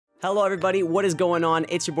Hello everybody, what is going on?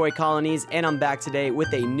 It's your boy Colinies, and I'm back today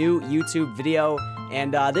with a new YouTube video.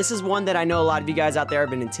 And this is one that I know a lot of you guys out there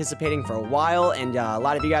have been anticipating for a while, and a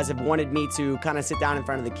lot of you guys have wanted me to kind of sit down in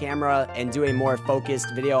front of the camera and do a more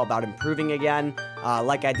focused video about improving again,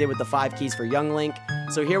 like I did with the 5 keys for Young Link.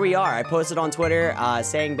 So here we are. I posted on Twitter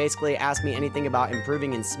saying basically ask me anything about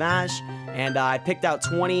improving in Smash, and I picked out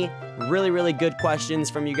 20 really good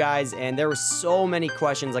questions from you guys, and there were so many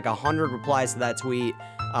questions, like 100 replies to that tweet.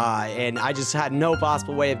 And I just had no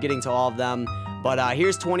possible way of getting to all of them. But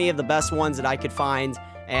here's 20 of the best ones that I could find.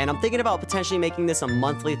 And I'm thinking about potentially making this a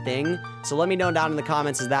monthly thing. So let me know down in the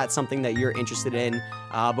comments, is that something that you're interested in?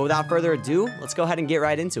 But without further ado, let's go ahead and get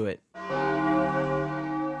right into it.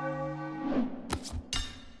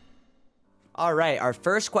 Alright, our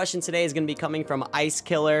first question today is going to be coming from Ice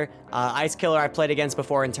Killer. Ice Killer I played against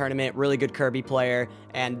before in tournament, really good Kirby player.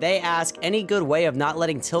 And they ask, any good way of not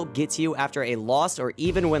letting tilt get to you after a loss or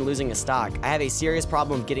even when losing a stock? I have a serious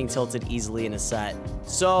problem of getting tilted easily in a set.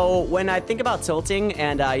 So when I think about tilting,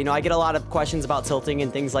 and you know, I get a lot of questions about tilting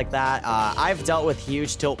and things like that. I've dealt with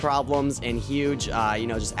huge tilt problems and huge, you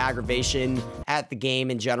know, just aggravation at the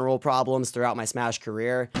game in general problems throughout my Smash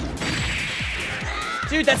career.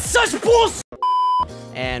 Dude, that's such bullshit!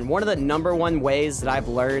 And one of the #1 ways that I've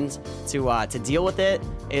learned to deal with it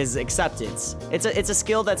is acceptance. It's a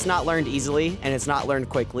skill that's not learned easily, and it's not learned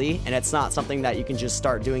quickly, and it's not something that you can just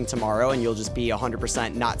start doing tomorrow and you'll just be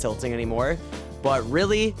 100% not tilting anymore. But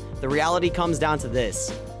really, the reality comes down to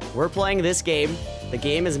this. We're playing this game. The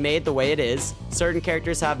game is made the way it is. Certain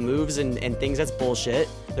characters have moves and things that's bullshit.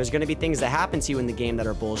 There's going to be things that happen to you in the game that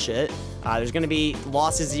are bullshit. There's going to be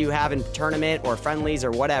losses you have in tournament or friendlies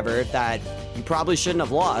or whatever that you probably shouldn't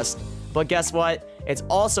have lost. But guess what? It's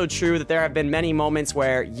also true that there have been many moments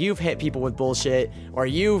where you've hit people with bullshit, or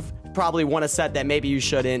you've probably won a set that maybe you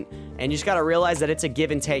shouldn't. And you just got to realize that it's a give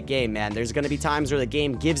and take game, man. There's going to be times where the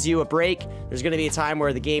game gives you a break. There's going to be a time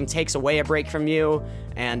where the game takes away a break from you.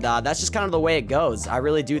 And that's just kind of the way it goes. I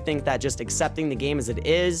really do think that just accepting the game as it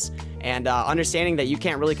is and understanding that you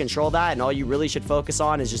can't really control that, and all you really should focus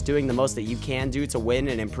on is just doing the most that you can do to win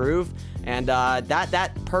and improve. And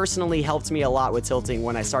that personally helped me a lot with tilting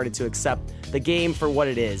when I started to accept the game for what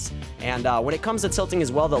it is. And when it comes to tilting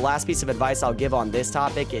as well, the last piece of advice I'll give on this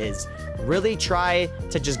topic is really try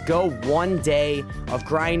to just go one day of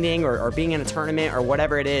grinding or being in a tournament or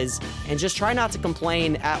whatever it is, and just try not to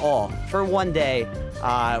complain at all for one day.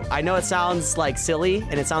 I know it sounds like silly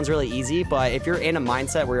and it sounds really easy, but if you're in a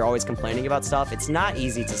mindset where you're always complaining about stuff, it's not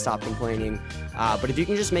easy to stop complaining. But if you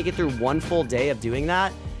can just make it through one full day of doing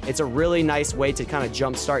that, it's a really nice way to kind of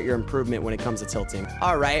jumpstart your improvement when it comes to tilting.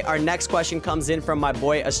 All right, our next question comes in from my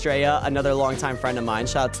boy Estrella, another longtime friend of mine.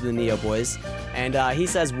 Shout out to the Neo boys. And he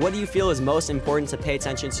says, what do you feel is most important to pay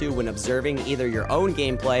attention to when observing either your own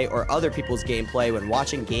gameplay or other people's gameplay when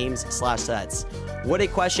watching games/sets? Would a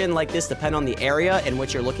question like this depend on the area in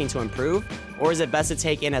which you're looking to improve, or is it best to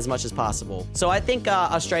take in as much as possible? So I think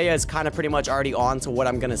Australia is kind of pretty much already on to what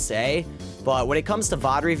I'm gonna say. But when it comes to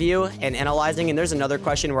VOD review and analyzing, and there's another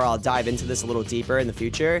question where I'll dive into this a little deeper in the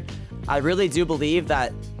future, I really do believe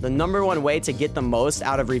that the #1 way to get the most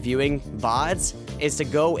out of reviewing VODs is to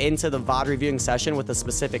go into the VOD reviewing session with a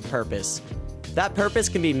specific purpose. That purpose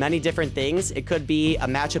can be many different things. It could be a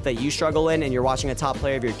matchup that you struggle in and you're watching a top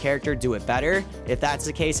player of your character do it better. If that's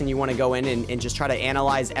the case and you want to go in and just try to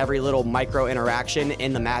analyze every little micro interaction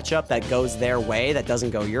in the matchup that goes their way, that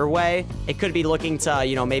doesn't go your way. It could be looking to,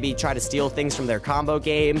 you know, maybe try to steal things from their combo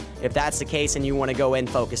game. If that's the case and you want to go in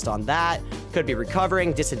focused on that. Could be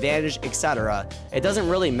recovering, disadvantage, etc. It doesn't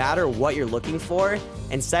really matter what you're looking for.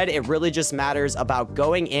 Instead, it really just matters about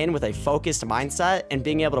going in with a focused mindset and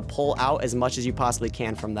being able to pull out as much as you possibly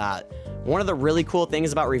can from that. One of the really cool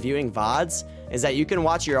things about reviewing VODs is that you can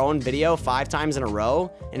watch your own video 5 times in a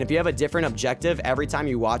row, and if you have a different objective every time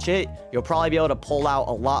you watch it, you'll probably be able to pull out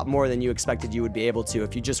a lot more than you expected you would be able to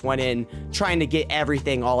if you just went in trying to get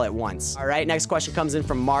everything all at once. All right, next question comes in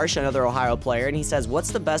from Marsh, another Ohio player, and he says,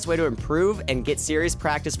 what's the best way to improve and get serious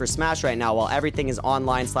practice for Smash right now while everything is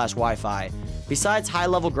online/Wi-Fi? Besides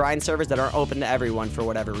high-level grind servers that aren't open to everyone for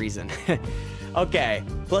whatever reason. Okay,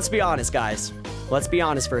 let's be honest, guys. Let's be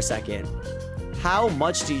honest for a second. How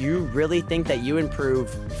much do you really think that you improve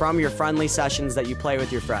from your friendly sessions that you play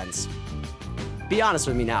with your friends? Be honest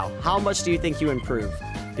with me now. How much do you think you improve?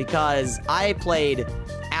 Because I played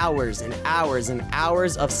hours and hours and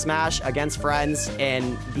hours of Smash against friends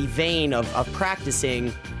in the vein of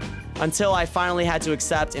practicing until I finally had to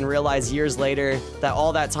accept and realize years later that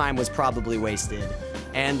all that time was probably wasted.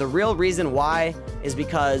 And the real reason why is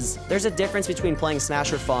because there's a difference between playing Smash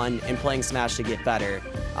for fun and playing Smash to get better.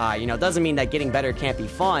 You know, it doesn't mean that getting better can't be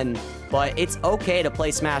fun, but it's okay to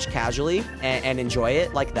play Smash casually and enjoy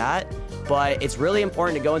it like that. But it's really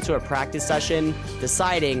important to go into a practice session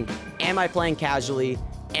deciding, am I playing casually?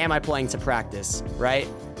 Am I playing to practice, right?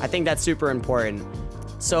 I think that's super important.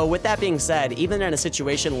 So with that being said, even in a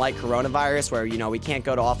situation like coronavirus where, you know, we can't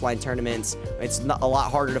go to offline tournaments, it's a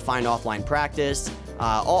lot harder to find offline practice,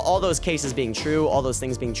 all those cases being true, all those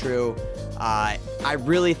things being true, I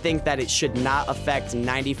really think that it should not affect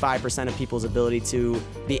 95% of people's ability to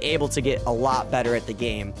be able to get a lot better at the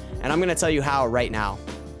game. And I'm going to tell you how right now.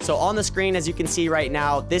 So on the screen, as you can see right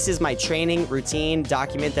now, this is my training routine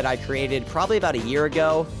document that I created probably about a year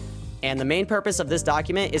ago. And the main purpose of this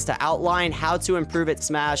document is to outline how to improve at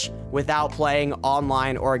Smash without playing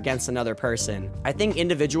online or against another person. I think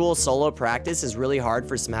individual solo practice is really hard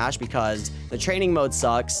for Smash because the training mode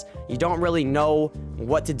sucks. You don't really know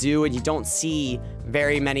what to do and you don't see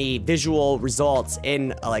very many visual results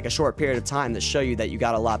in like a short period of time that show you that you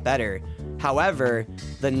got a lot better. However,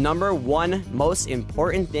 the #1 most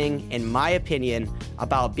important thing, in my opinion,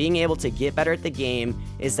 about being able to get better at the game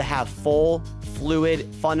is to have full, fluid,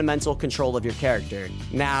 fundamental control of your character.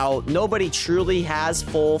 Now, nobody truly has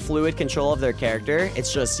full, fluid control of their character.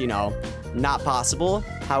 It's just, you know, not possible.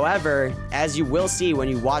 However, as you will see when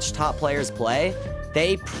you watch top players play,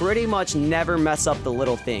 they pretty much never mess up the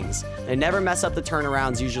little things. They never mess up the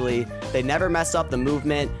turnarounds usually. They never mess up the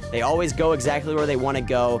movement. They always go exactly where they want to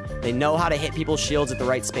go. They know how to hit people's shields at the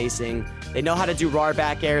right spacing. They know how to do raw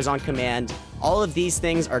back airs on command. All of these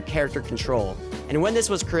things are character control. And when this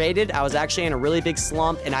was created, I was actually in a really big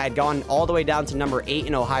slump and I had gone all the way down to #8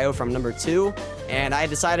 in Ohio from #2. And I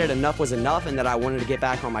decided enough was enough and that I wanted to get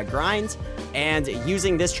back on my grind. And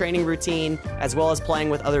using this training routine, as well as playing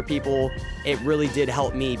with other people, it really did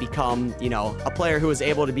help me become, you know, a player who was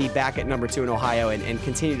able to be back at #2 in Ohio and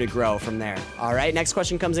continue to grow from there. All right, next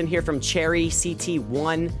question comes in here from Cherry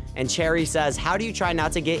CT1. And Cherry says, how do you try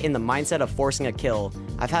not to get in the mindset of forcing a kill?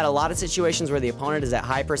 I've had a lot of situations where the opponent is at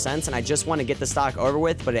high percents and I just want to get the stock over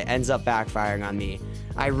with, but it ends up backfiring on me.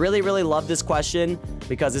 I really love this question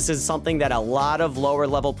because this is something that a lot of lower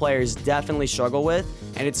level players definitely struggle with,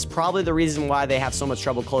 and it's probably the reason why they have so much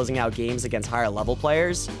trouble closing out games against higher level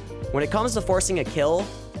players. When it comes to forcing a kill,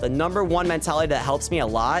 the #1 mentality that helps me a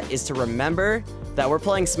lot is to remember that we're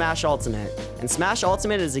playing Smash Ultimate. And Smash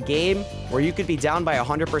Ultimate is a game where you could be down by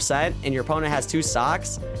 100% and your opponent has 2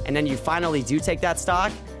 stocks, and then you finally do take that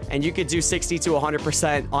stock, and you could do 60 to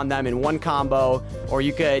 100% on them in one combo, or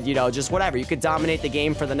you could, you know, just whatever. You could dominate the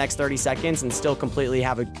game for the next 30 seconds and still completely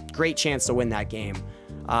have a great chance to win that game.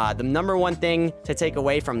 The #1 thing to take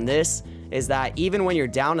away from this is that even when you're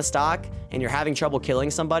down a stock and you're having trouble killing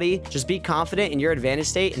somebody, just be confident in your advantage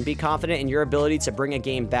state and be confident in your ability to bring a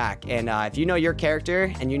game back. And if you know your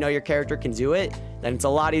character and you know your character can do it, then it's a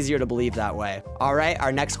lot easier to believe that way. All right,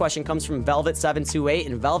 our next question comes from Velvet728,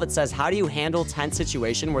 and Velvet says, how do you handle tense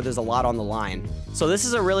situation where there's a lot on the line? So this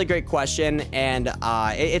is a really great question, and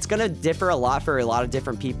it's gonna differ a lot for a lot of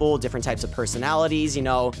different people, different types of personalities. You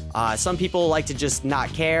know, some people like to just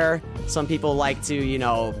not care. Some people like to, you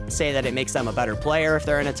know, say that it makes them a better player if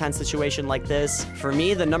they're in a tense situation like this. For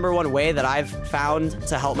me, the #1 way that I've found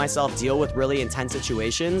to help myself deal with really intense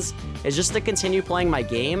situations is just to continue playing my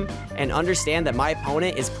game and understand that my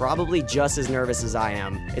opponent is probably just as nervous as I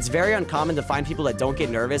am. It's very uncommon to find people that don't get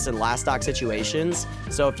nervous in last stock situations.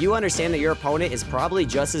 So if you understand that your opponent is probably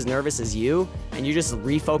just as nervous as you and you just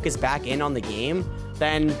refocus back in on the game,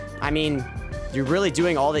 then, I mean, you're really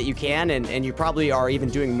doing all that you can, and you probably are even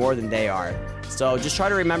doing more than they are. So just try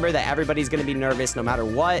to remember that everybody's going to be nervous no matter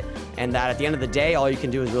what, and that at the end of the day, all you can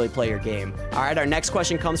do is really play your game. All right, our next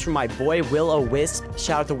question comes from my boy Will-O-Wisp.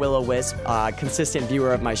 Shout out to Will-O-Wisp, consistent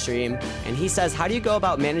viewer of my stream. And he says, how do you go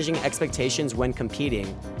about managing expectations when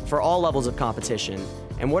competing for all levels of competition?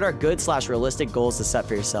 And what are good/realistic goals to set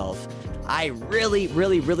for yourself? I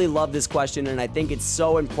really love this question, and I think it's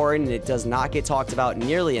so important and it does not get talked about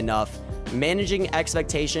nearly enough. Managing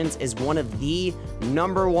expectations is one of the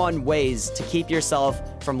 #1 ways to keep yourself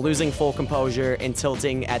from losing full composure and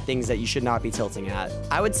tilting at things that you should not be tilting at.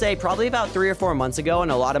 I would say probably about 3 or 4 months ago,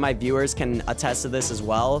 and a lot of my viewers can attest to this as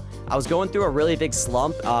well, I was going through a really big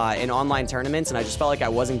slump in online tournaments, and I just felt like I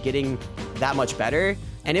wasn't getting that much better.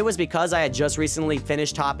 And it was because I had just recently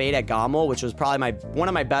finished top 8 at Gommel, which was probably one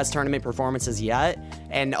of my best tournament performances yet.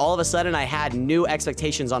 And all of a sudden I had new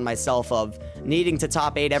expectations on myself of needing to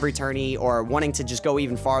top 8 every tourney or wanting to just go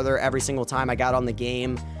even farther every single time I got on the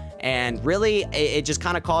game. And really, it just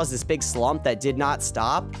kind of caused this big slump that did not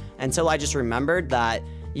stop until I just remembered that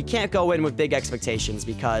you can't go in with big expectations,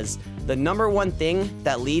 because the number one thing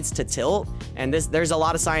that leads to tilt, and there's a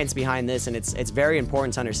lot of science behind this, and it's very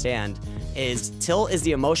important to understand, is tilt is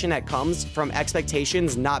the emotion that comes from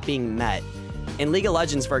expectations not being met. In League of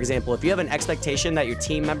Legends, for example, if you have an expectation that your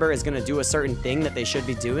team member is going to do a certain thing that they should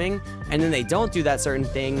be doing, and then they don't do that certain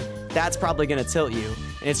thing, that's probably going to tilt you.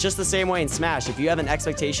 And it's just the same way in Smash. If you have an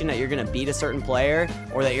expectation that you're going to beat a certain player,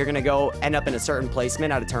 or that you're going to go end up in a certain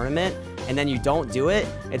placement at a tournament, and then you don't do it,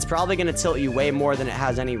 it's probably going to tilt you way more than it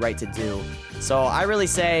has any right to do. So I really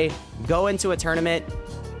say go into a tournament,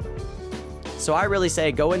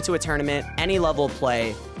 any level of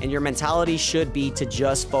play, and your mentality should be to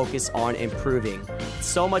just focus on improving. It's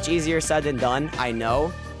so much easier said than done, I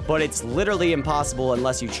know, but it's literally impossible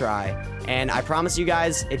unless you try. And I promise you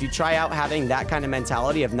guys, if you try out having that kind of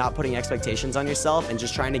mentality of not putting expectations on yourself and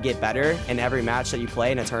just trying to get better in every match that you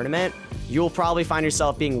play in a tournament, you'll probably find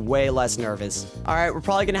yourself being way less nervous. All right, we're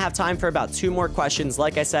probably gonna have time for about 2 more questions.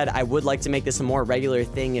 Like I said, I would like to make this a more regular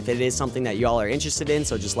thing if it is something that y'all are interested in,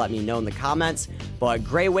 so just let me know in the comments. But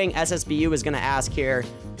Grey Wing SSBU is gonna ask here,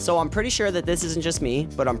 so I'm pretty sure that this isn't just me,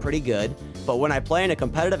 but I'm pretty good. But when I play in a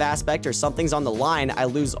competitive aspect or something's on the line, I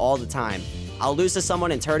lose all the time. I'll lose to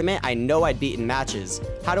someone in tournament I know I'd beat in matches.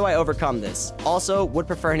 How do I overcome this? Also, would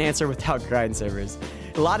prefer an answer without grind servers.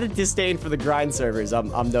 A lot of disdain for the grind servers,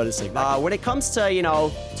 I'm noticing. When it comes to, you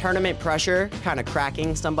know, tournament pressure, kind of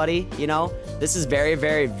cracking somebody, you know, this is very,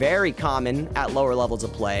 very, very common at lower levels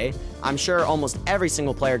of play. I'm sure almost every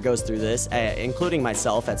single player goes through this, including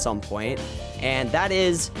myself at some point. And that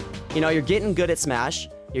is, you know, you're getting good at Smash.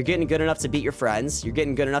 You're getting good enough to beat your friends. You're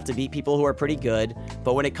getting good enough to beat people who are pretty good.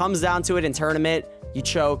 But when it comes down to it in tournament, you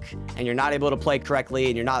choke and you're not able to play correctly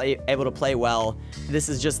and you're not able to play well. This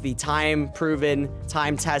is just the time-proven,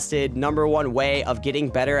 time-tested #1 way of getting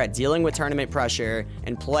better at dealing with tournament pressure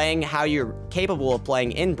and playing how you're capable of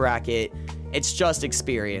playing in bracket. It's just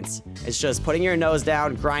experience. It's just putting your nose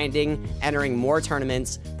down, grinding, entering more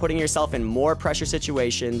tournaments, putting yourself in more pressure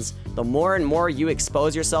situations. The more and more you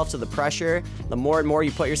expose yourself to the pressure, the more and more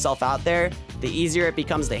you put yourself out there, the easier it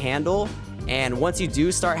becomes to handle. And once you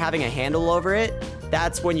do start having a handle over it,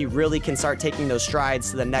 that's when you really can start taking those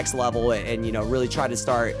strides to the next level and, you know, really try to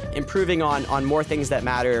start improving on more things that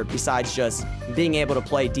matter besides just being able to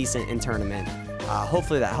play decent in tournament.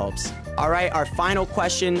 Hopefully that helps. All right, our final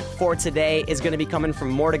question for today is going to be coming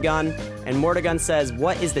from Mortagun. And Mortagun says,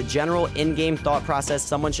 what is the general in-game thought process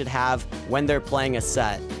someone should have when they're playing a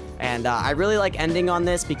set? And I really like ending on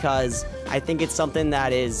this because I think it's something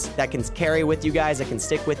that can carry with you guys, that can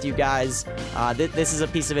stick with you guys. This is a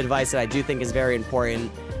piece of advice that I do think is very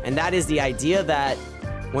important. And that is the idea that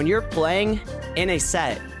when you're playing in a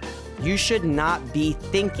set, you should not be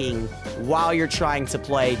thinking while you're trying to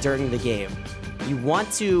play during the game. You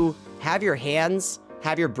want to have your hands,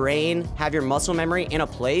 have your brain, have your muscle memory in a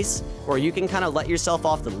place where you can kind of let yourself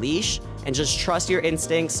off the leash and just trust your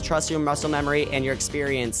instincts, trust your muscle memory and your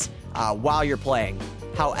experience while you're playing.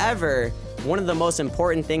 However, one of the most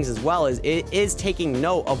important things as well is taking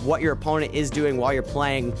note of what your opponent is doing while you're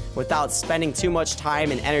playing without spending too much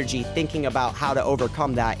time and energy thinking about how to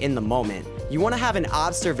overcome that in the moment. You want to have an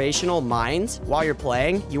observational mind while you're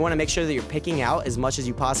playing. You want to make sure that you're picking out as much as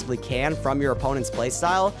you possibly can from your opponent's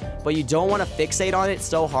playstyle, but you don't want to fixate on it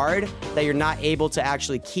so hard that you're not able to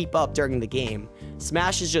actually keep up during the game.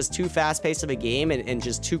 Smash is just too fast-paced of a game and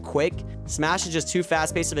just too quick. Smash is just too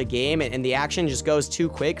fast-paced of a game and the action just goes too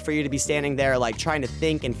quick for you to be standing there like trying to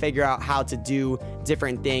think and figure out how to do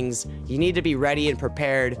different things. You need to be ready and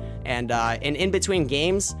prepared, and in between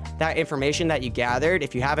games, that information that you gathered,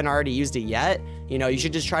 if you haven't already used it yet, you know, you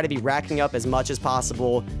should just try to be racking up as much as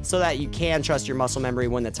possible so that you can trust your muscle memory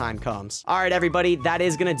when the time comes. All right, everybody, that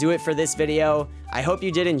is gonna do it for this video. I hope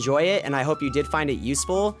you did enjoy it, and I hope you did find it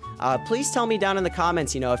useful. Please tell me down in the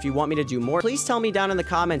comments, you know, if you want me to do more. Please tell me down in the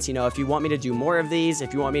comments, you know, if you want me to do more of these,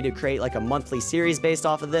 if you want me to create like a monthly series based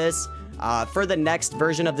off of this. For the next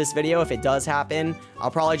version of this video, if it does happen,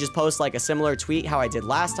 I'll probably just post like a similar tweet how I did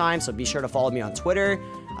last time, so be sure to follow me on Twitter.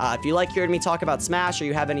 If you like hearing me talk about Smash or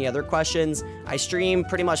you have any other questions, I stream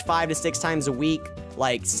pretty much 5 to 6 times a week,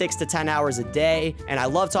 like 6 to 10 hours a day, and I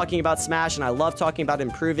love talking about Smash and I love talking about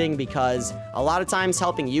improving because a lot of times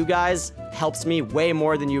helping you guys helps me way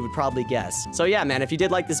more than you would probably guess. So yeah, man, if you did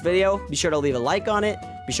like this video, be sure to leave a like on it,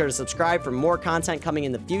 be sure to subscribe for more content coming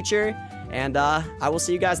in the future, and I will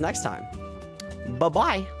see you guys next time.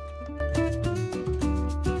 Bye-bye.